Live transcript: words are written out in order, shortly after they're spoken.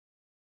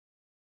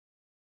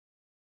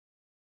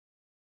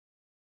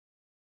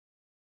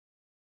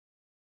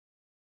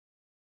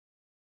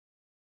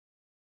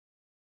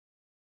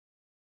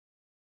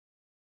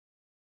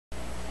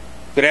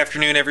Good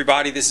afternoon,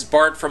 everybody. This is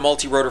Bart from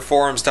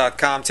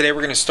multirotorforums.com. Today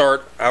we're going to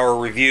start our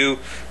review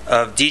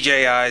of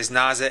DJI's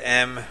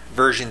NAZA-M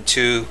version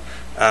 2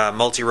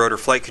 multi-rotor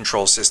flight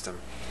control system.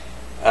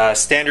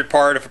 Standard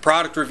part of a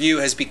product review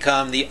has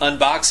become the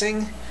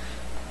unboxing,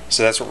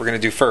 so that's what we're going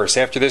to do first.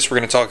 After this, we're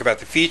going to talk about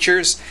the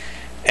features,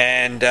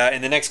 and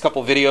in the next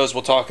couple videos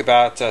we'll talk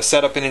about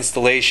setup and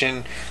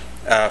installation,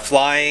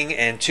 flying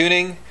and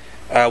tuning.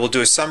 We'll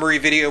do a summary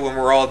video when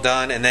we're all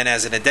done, and then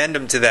as an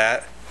addendum to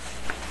that,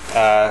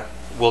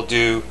 we'll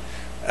do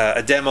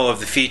a demo of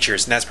the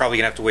features, and that's probably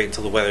going to have to wait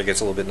until the weather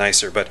gets a little bit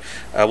nicer, but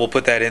we'll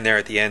put that in there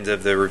at the end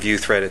of the review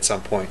thread at some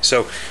point.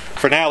 So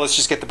for now, let's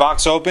just get the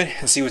box open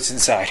and see what's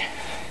inside.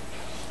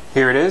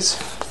 Here it is.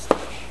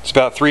 It's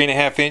about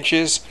 3.5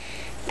 inches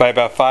by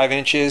about 5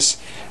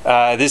 inches.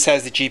 This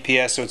has the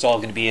GPS, so it's all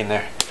going to be in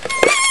there.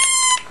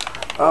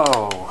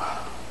 Oh,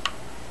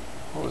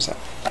 what was that?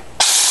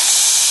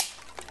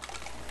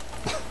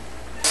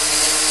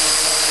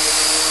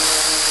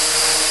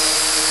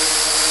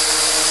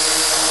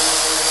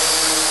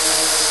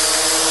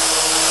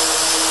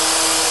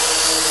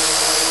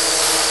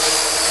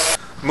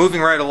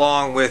 Moving right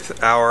along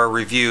with our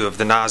review of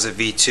the NAZA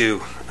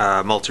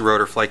V2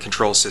 multi-rotor flight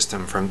control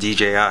system from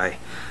DJI.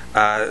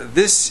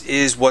 This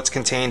is what's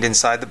contained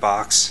inside the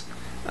box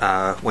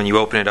when you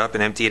open it up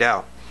and empty it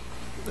out.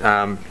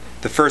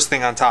 The first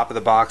thing on top of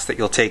the box that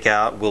you'll take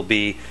out will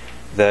be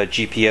the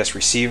GPS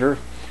receiver.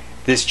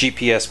 This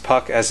GPS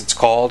puck, as it's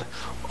called,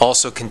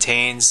 also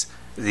contains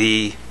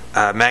the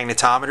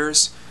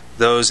magnetometers.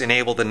 Those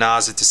enable the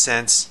NAZA to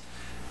sense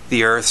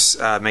the Earth's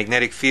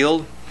magnetic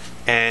field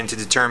and to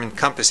determine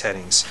compass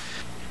headings.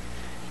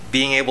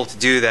 Being able to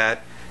do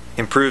that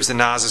improves the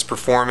NAZA's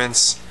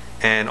performance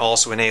and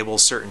also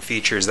enables certain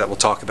features that we'll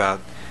talk about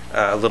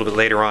a little bit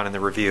later on in the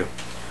review.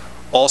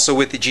 Also,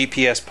 with the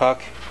GPS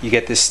puck, you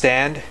get this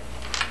stand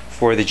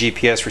for the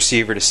GPS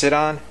receiver to sit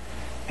on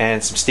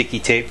and some sticky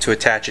tape to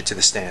attach it to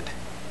the stand.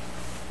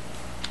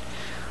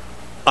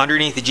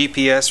 Underneath the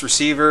GPS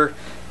receiver,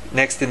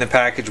 next in the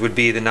package would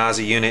be the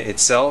NAZA unit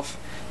itself.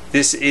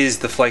 This is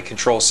the flight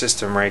control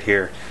system right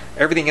here.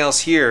 Everything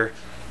else here,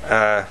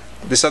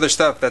 this other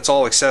stuff, that's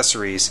all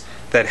accessories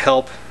that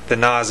help the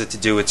NAZA to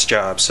do its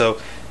job.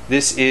 So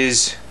this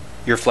is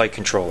your flight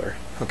controller.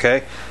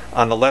 Okay?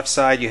 On the left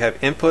side you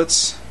have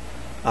inputs,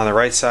 on the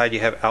right side you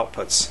have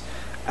outputs.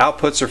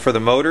 Outputs are for the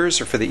motors,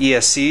 or for the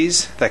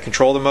ESCs that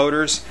control the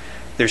motors.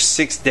 There's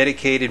 6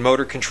 dedicated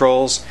motor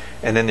controls,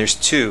 and then there's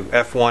 2,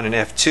 F1 and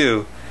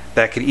F2,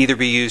 that could either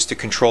be used to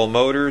control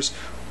motors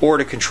or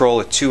to control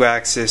a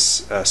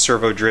 2-axis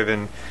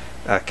servo-driven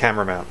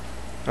camera mount.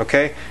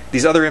 Okay?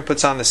 These other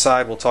inputs on the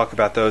side, we'll talk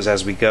about those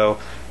as we go,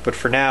 but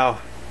for now,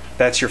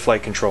 that's your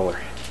flight controller.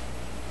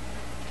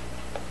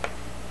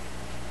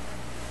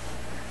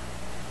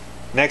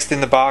 Next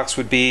in the box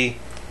would be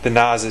the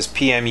NAZA's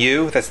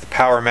PMU, that's the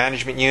power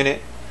management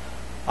unit.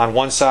 On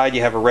one side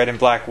you have a red and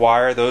black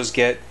wire. Those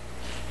get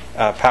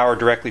power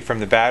directly from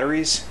the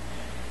batteries.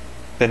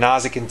 The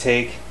NAZA can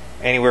take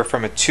anywhere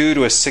from a 2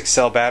 to a 6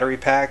 cell battery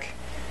pack.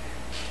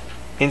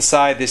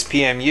 Inside this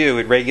PMU,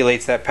 it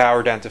regulates that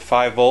power down to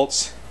 5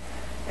 volts,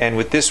 and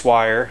with this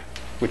wire,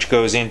 which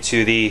goes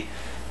into the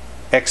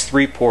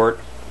X3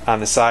 port on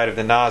the side of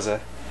the NAZA,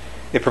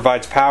 it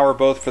provides power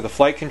both for the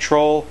flight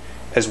control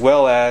as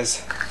well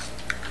as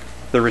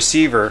the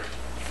receiver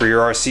for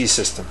your RC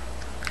system.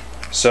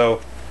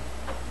 So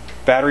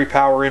battery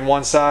power in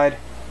one side,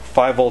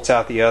 5 volts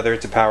out the other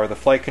to power the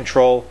flight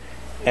control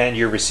and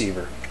your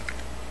receiver.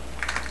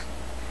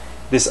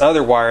 This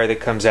other wire that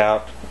comes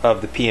out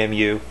of the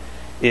PMU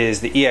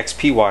is the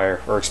EXP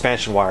wire, or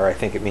expansion wire I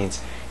think it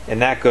means,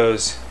 and that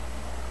goes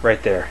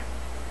right there.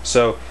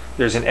 So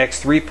there's an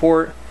X3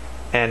 port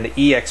and the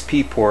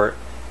EXP port.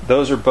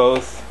 Those are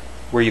both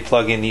where you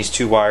plug in these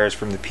 2 wires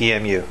from the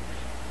PMU.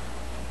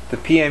 The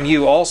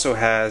PMU also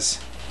has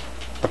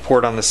a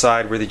port on the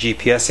side where the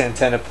GPS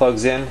antenna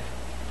plugs in,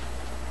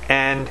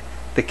 and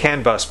the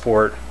CAN bus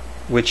port,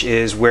 which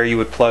is where you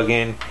would plug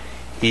in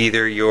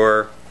either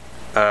your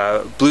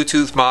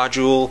Bluetooth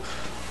module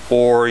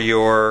or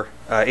your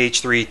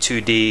H3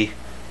 2D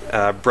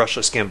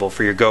brushless gimbal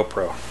for your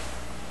GoPro.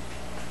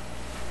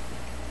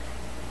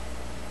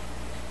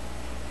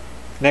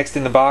 Next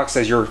in the box,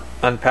 as you're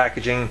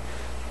unpackaging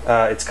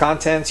its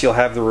contents, you'll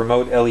have the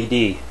remote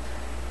LED.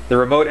 The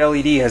remote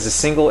LED has a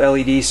single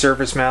LED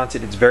surface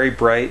mounted. It's very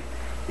bright.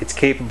 It's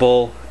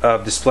capable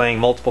of displaying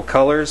multiple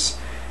colors,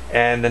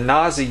 and the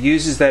NAZA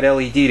uses that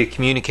LED to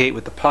communicate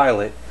with the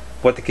pilot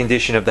what the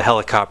condition of the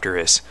helicopter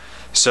is.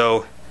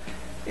 So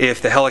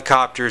if the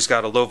helicopter's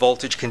got a low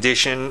voltage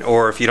condition,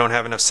 or if you don't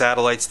have enough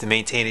satellites to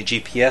maintain a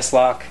GPS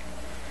lock,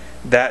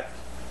 that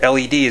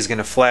LED is going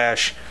to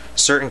flash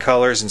certain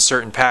colors and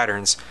certain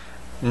patterns.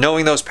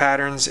 Knowing those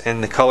patterns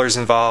and the colors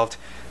involved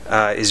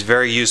is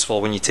very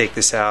useful when you take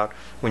this out,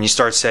 when you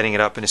start setting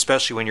it up, and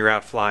especially when you're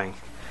out flying.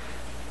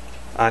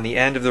 On the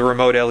end of the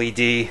remote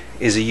LED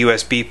is a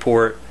USB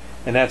port,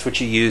 and that's what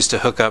you use to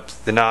hook up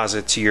the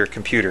NAZA to your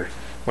computer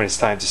when it's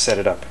time to set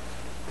it up.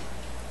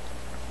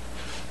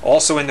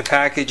 Also in the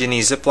package, in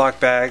these Ziploc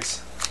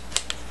bags,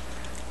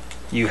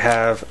 You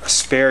have a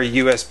spare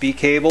USB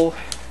cable.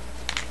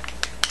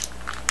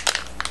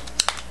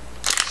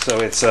 So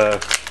it's a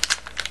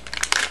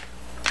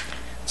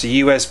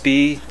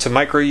USB to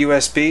micro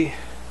USB,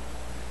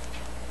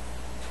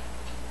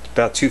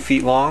 about 2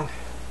 feet long.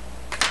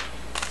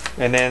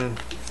 And then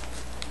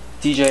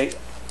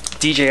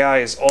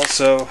DJI is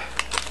also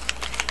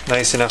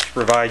nice enough to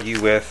provide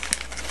you with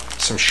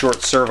some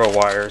short servo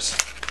wires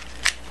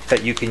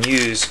that you can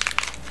use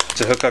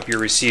to hook up your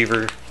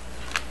receiver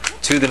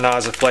to the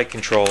NASA flight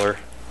controller.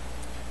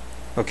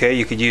 Okay,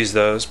 you could use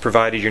those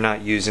provided you're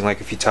not using like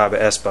a Futaba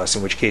S-Bus,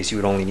 in which case you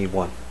would only need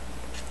one.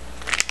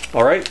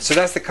 Alright, so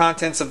that's the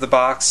contents of the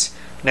box.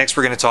 Next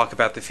we're going to talk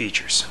about the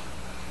features.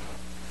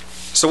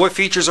 So what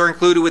features are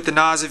included with the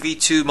NASA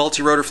V2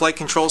 multi-rotor flight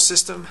control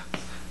system?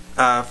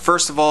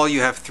 First of all,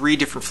 you have 3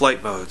 different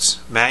flight modes: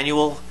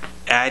 manual,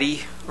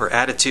 ATTI or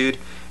attitude,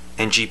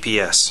 and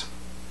GPS.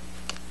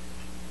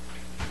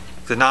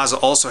 The NASA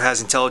also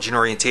has intelligent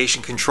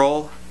orientation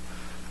control.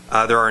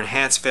 There are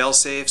enhanced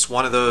fail-safes.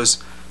 One of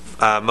those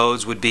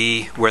modes would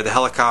be where the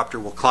helicopter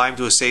will climb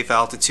to a safe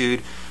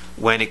altitude.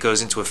 When it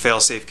goes into a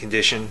fail-safe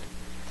condition,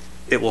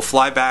 it will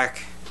fly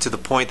back to the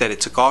point that it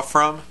took off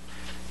from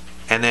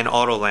and then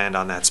auto land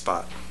on that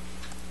spot.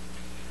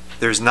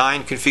 There's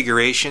 9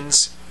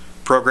 configurations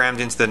programmed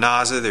into the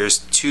NASA. There's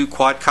 2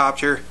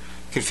 quadcopter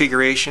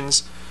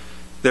configurations.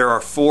 There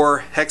are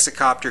 4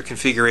 hexacopter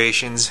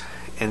configurations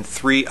and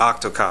 3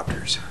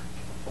 octocopters.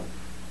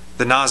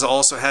 The NASA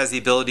also has the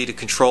ability to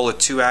control a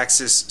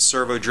 2-axis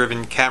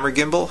servo-driven camera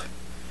gimbal.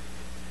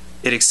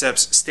 It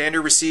accepts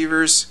standard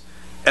receivers,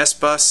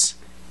 S-Bus,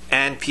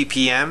 and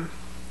PPM.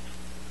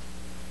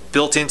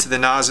 Built into the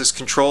NASA's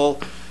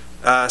control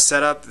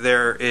setup,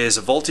 there is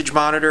a voltage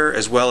monitor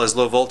as well as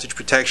low voltage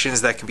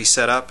protections that can be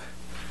set up.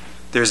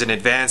 There's an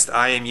advanced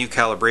IMU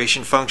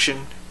calibration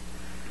function,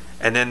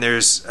 and then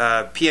there's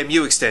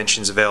PMU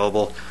extensions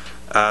available.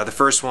 The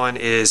first one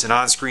is an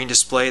on-screen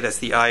display, that's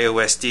the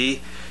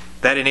IOSD.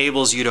 That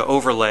enables you to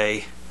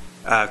overlay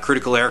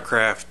critical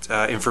aircraft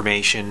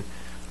information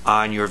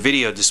on your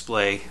video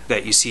display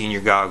that you see in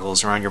your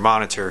goggles or on your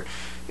monitor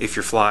if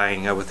you're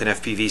flying with an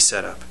FPV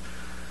setup.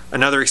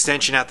 Another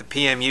extension at the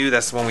PMU,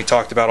 that's the one we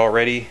talked about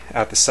already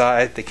at the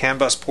side, the CAN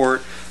bus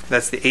port,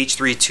 that's the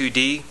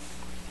H32D.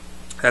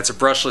 That's a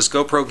brushless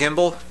GoPro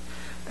gimbal,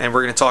 and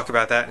we're going to talk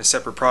about that in a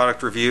separate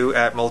product review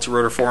at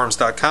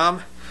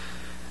multirotorforums.com.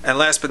 And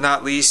last but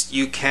not least,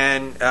 you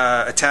can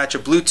attach a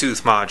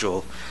Bluetooth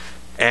module,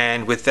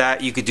 and with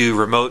that you could do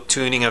remote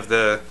tuning of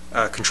the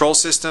control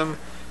system.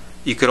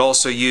 You could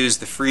also use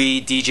the free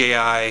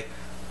DJI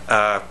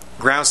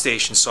ground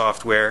station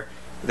software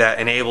that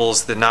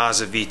enables the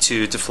NASA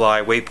V2 to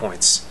fly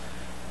waypoints.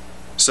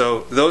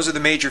 So those are the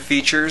major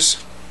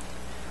features,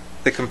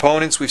 the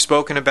components we've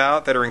spoken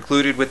about that are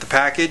included with the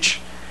package,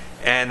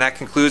 and that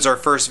concludes our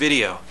first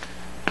video.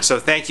 So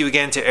thank you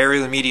again to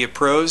Aerial Media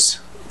Pros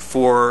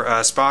for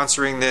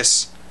sponsoring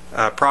this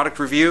product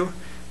review.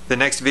 The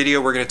next video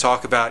we're going to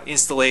talk about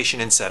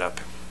installation and setup.